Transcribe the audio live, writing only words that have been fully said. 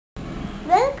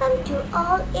Welcome to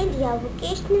All India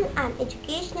Vocational and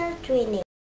Educational Training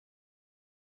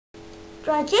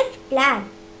Project Plan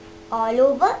all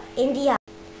over India.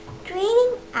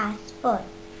 Training as per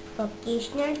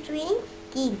Vocational Training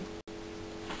Scheme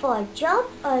for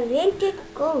Job-Oriented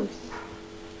Course.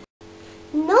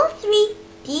 Nursery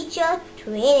Teacher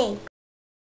Training.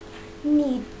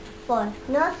 Need for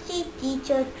Nursery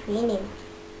Teacher Training.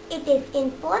 It is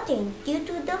important due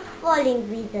to the following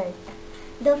reasons.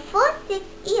 The first 6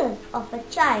 years of a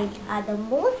child are the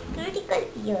most critical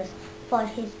years for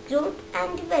his growth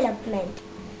and development.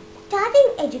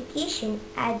 Starting education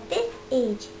at this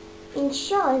age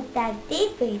ensures that they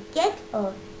will get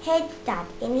a head start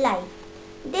in life.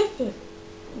 This is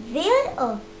where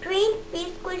a trained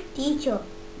preschool teacher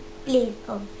plays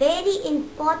a very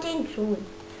important role.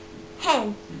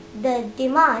 Hence, the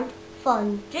demand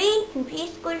for trained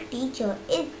preschool teacher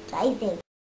is rising.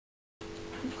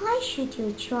 Why should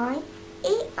you join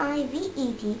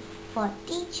AIVET for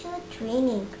teacher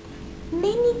training?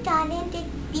 Many talented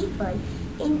people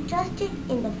interested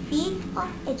in the field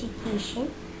of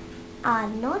education are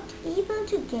not able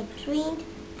to get trained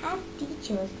as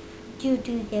teachers due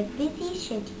to their busy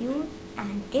schedules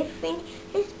and different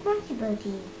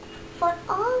responsibilities. For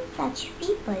all such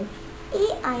people,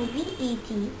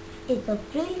 AIVET is a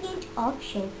brilliant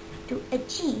option to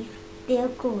achieve their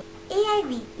goals.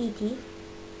 AIVET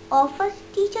offers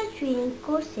teacher training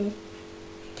courses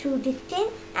through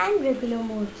distance and regular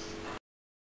modes.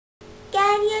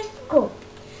 Career scope.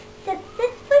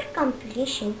 Successful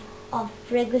completion of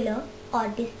regular or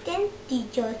distance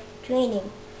teachers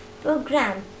training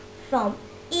programs from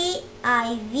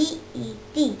AIVET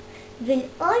will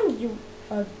earn you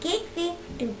a gateway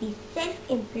to be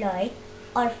self-employed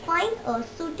or find a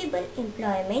suitable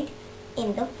employment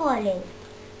in the following: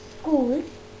 schools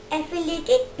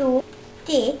affiliated to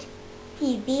state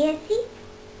CBSE,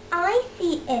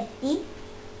 ICSE,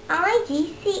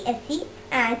 IGCSE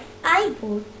and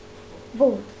IVET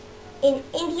boards in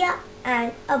India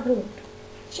and abroad.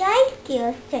 Child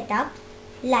care setups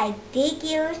like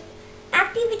daycares,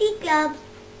 activity clubs,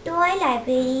 toy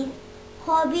libraries,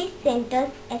 hobby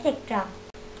centers, etc.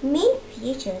 Main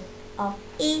features of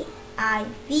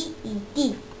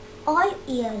AIVET: all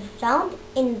year round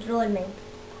enrollment.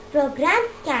 Programs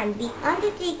can be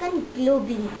undertaken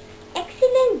globally.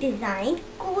 Excellent designed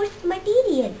course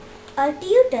material. A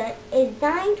tutor is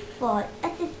designed for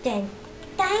assistance.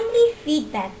 Timely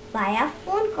feedback via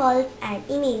phone calls and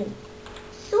emails.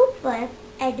 Super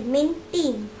admin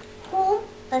team. Home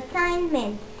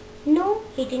assignments. No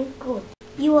hidden code.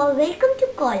 You are welcome to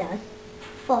call us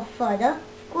for further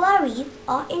queries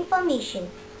or information.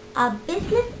 Our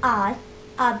business hours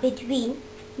are between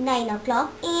 9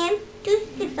 o'clock am to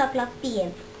 6 o'clock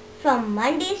pm from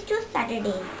Mondays to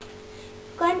Saturdays.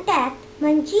 Contact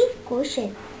Manjeet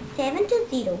Kaushal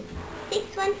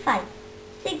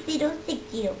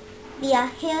 720-615-6060. We are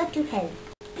here to help.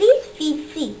 Please feel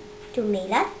free to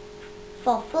mail us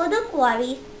for further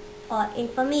queries or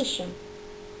information.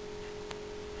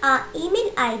 Our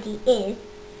email ID is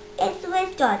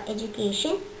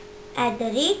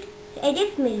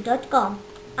sos.education@edifmail.com.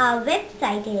 Our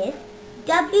website is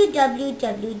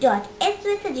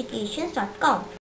www.soseducations.com.